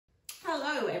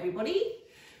Hello everybody.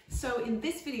 So in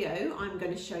this video I'm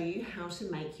going to show you how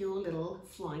to make your little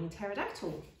flying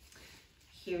pterodactyl.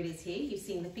 Here it is here, you've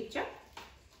seen the picture,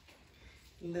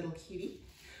 little cutie.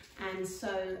 And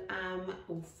so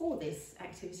for this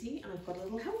activity I've got a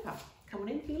little helper. Come on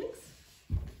in, Felix.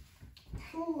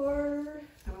 Hello.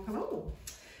 Come on.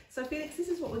 So Felix, this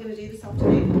is what we're going to do this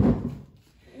afternoon.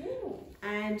 Ooh.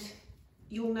 And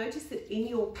you'll notice that in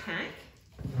your pack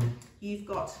you've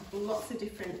got lots of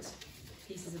different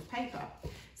pieces of paper.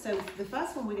 So the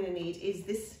first one we're going to need is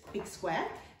this big square.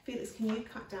 Felix, can you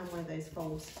cut down one of those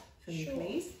folds for me,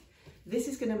 please? This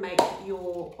is going to make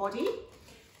your body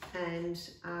and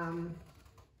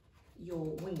your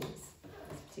wings,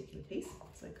 this particular piece.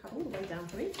 So cut all the way down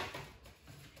for me.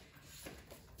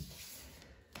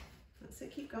 That's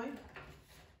it, keep going.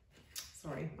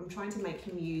 Sorry, I'm trying to make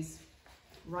him use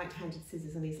right-handed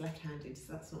scissors and he's left-handed, so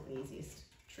that's not the easiest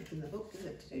trick in the book, is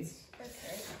it, to do?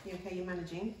 Okay. You okay, you're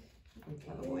managing? I'm a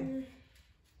clever boy.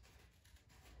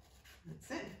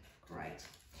 That's it, great.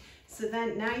 So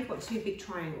then now you've got two big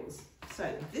triangles.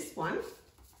 So this one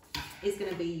is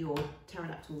going to be your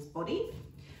pterodactyl's body,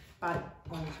 but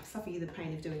I'll suffer you the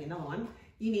pain of doing another one.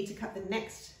 You need to cut the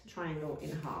next triangle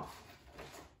in half.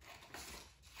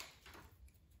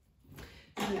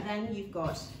 And then you've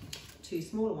got two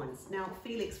smaller ones. Now,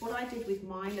 Felix, what I did with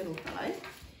my little fellow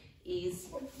is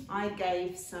I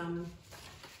gave some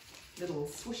little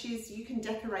swooshes. You can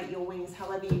decorate your wings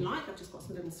however you like. I've just got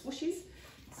some little swooshes.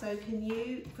 So can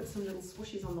you put some little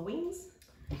swooshes on the wings?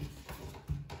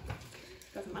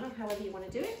 Doesn't matter, however you want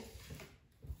to do it.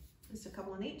 Just a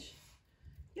couple on each.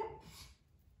 Yep.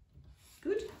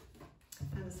 Good.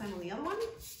 And the same on the other one.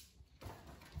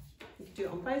 You can do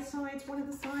it on both sides, one of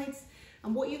the sides.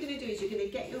 And what you're going to do is you're going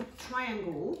to get your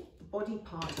triangle, the body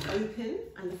part, open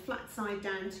and the flat side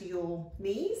down to your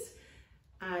knees.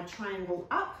 Triangle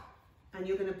up, and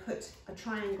you're going to put a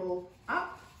triangle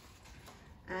up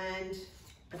and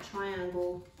a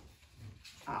triangle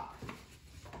up.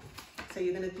 So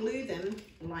you're going to glue them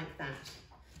like that.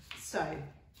 So,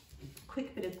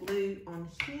 quick bit of glue on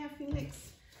here,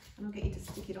 Felix, and I'll get you to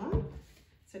stick it on.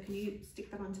 So can you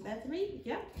stick that onto there for me?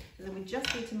 Yeah. And then we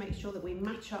just need to make sure that we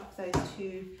match up those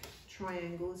two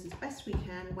triangles as best we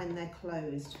can when they're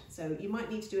closed. So you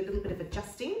might need to do a little bit of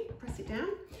adjusting, press it down,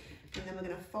 and then we're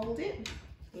going to fold it.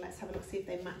 And let's have a look, see if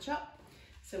they match up.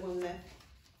 So when they're,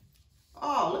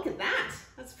 oh, look at that.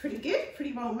 That's pretty good,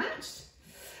 pretty well matched.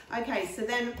 Okay, so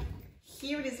then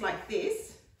here it is like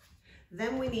this.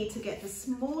 Then we need to get the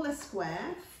smaller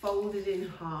square folded in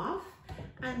half,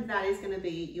 and that is going to be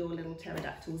your little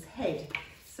pterodactyl's head.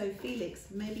 So Felix,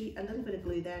 maybe a little bit of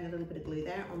glue there and a little bit of glue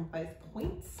there on both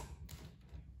points.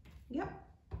 Yep,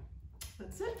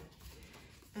 that's it.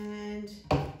 And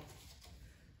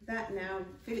that now,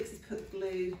 Felix has put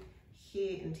glue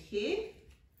here and here.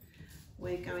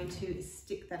 We're going to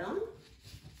stick that on.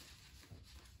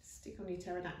 Stick on your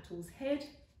pterodactyl's head.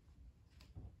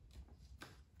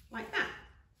 Like that.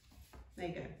 There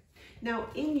you go. Now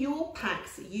in your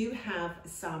packs you have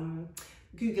some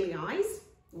googly eyes,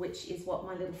 which is what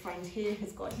my little friend here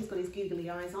has got. He's got his googly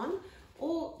eyes on.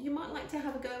 Or you might like to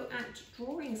have a go at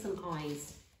drawing some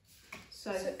eyes.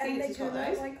 So and they got turn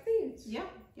out like these. Yeah.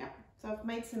 So I've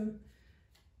made some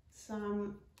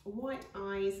white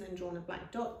eyes and drawn a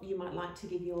black dot. You might like to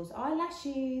give yours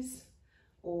eyelashes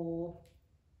or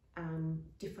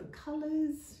different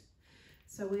colours.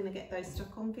 So we're going to get those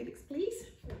stuck on, Felix, please.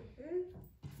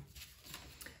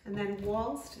 And then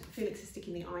whilst Felix is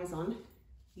sticking the eyes on,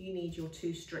 you need your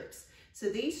two strips. So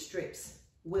these strips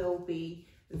will be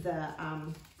the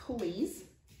pulleys.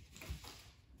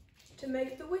 To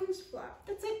make the wings flat.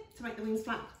 That's it, to make the wings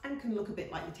flat, and can look a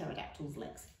bit like the pterodactyl's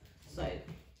legs. So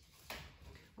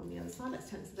on the other side, let's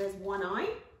turn. So there's one eye,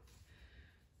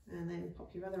 and then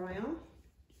pop your other eye on.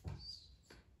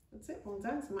 That's it, well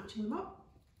done, so matching them up.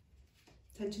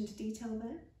 Attention to detail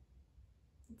there.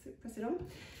 That's it, press it on.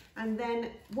 And then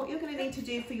what you're going to need to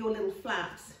do for your little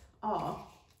flaps are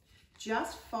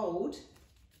just fold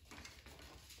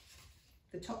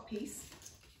the top piece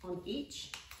on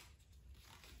each.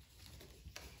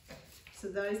 So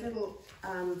those little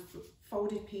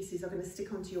folded pieces are going to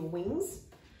stick onto your wings,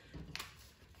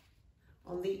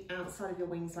 on the outside of your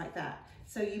wings like that.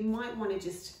 So you might want to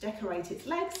just decorate its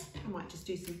legs. I might just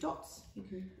do some dots. You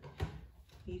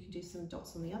can do some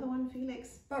dots on the other one,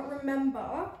 Felix. But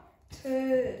remember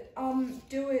to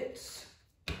do it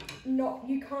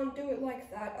you can't do it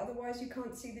like that, otherwise you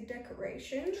can't see the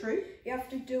decoration. True. You have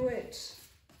to do it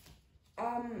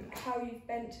how you've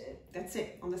bent it. That's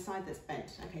it, on the side that's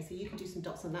bent. Okay, so you can do some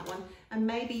dots on that one, and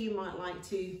maybe you might like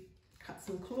to cut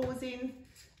some claws in,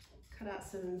 cut out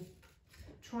some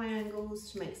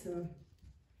triangles to make some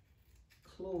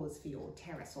claws for your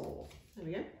pterosaur. There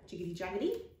we go, jiggity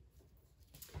jaggedy.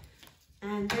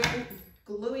 And then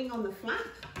gluing on the flap.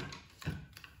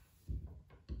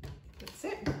 That's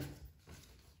it.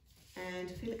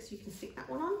 And Felix, you can stick that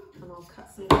one on, and I'll cut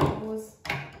some claws.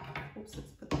 Oops, let's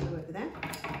put the glue over there.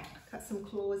 Cut some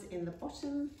claws in the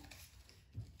bottom.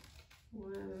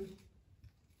 1,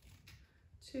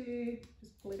 2,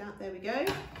 just pull it out, there we go.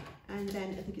 And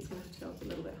then I think it's going to have to go up a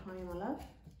little bit higher, my love.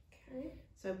 Okay.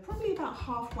 So probably about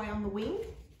halfway on the wing.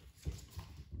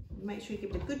 Make sure you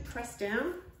give it a good press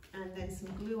down, and then some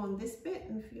glue on this bit.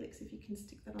 And Felix, if you can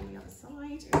stick that on the other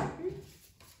side.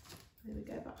 There we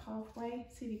go, about halfway.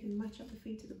 See if you can match up the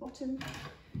feet at the bottom.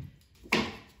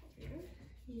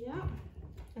 Yeah.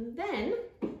 And then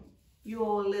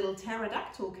your little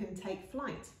pterodactyl can take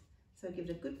flight. So give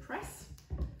it a good press.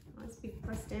 Nice big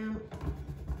press down.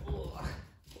 Oh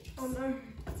no.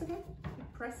 That's okay.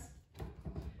 Good press.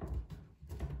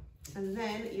 And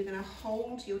then you're going to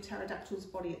hold your pterodactyl's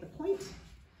body at the point.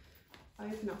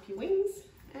 Open up your wings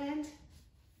and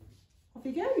off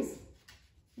he goes.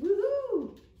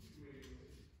 Woohoo!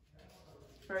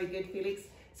 Very good, Felix.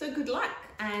 So good luck.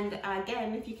 And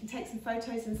again, if you can take some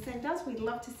photos and send us, we'd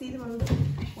love to see them. And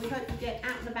we hope you get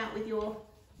out and about with your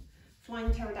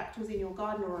flying pterodactyls in your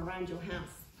garden or around your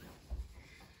house.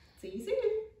 See you soon.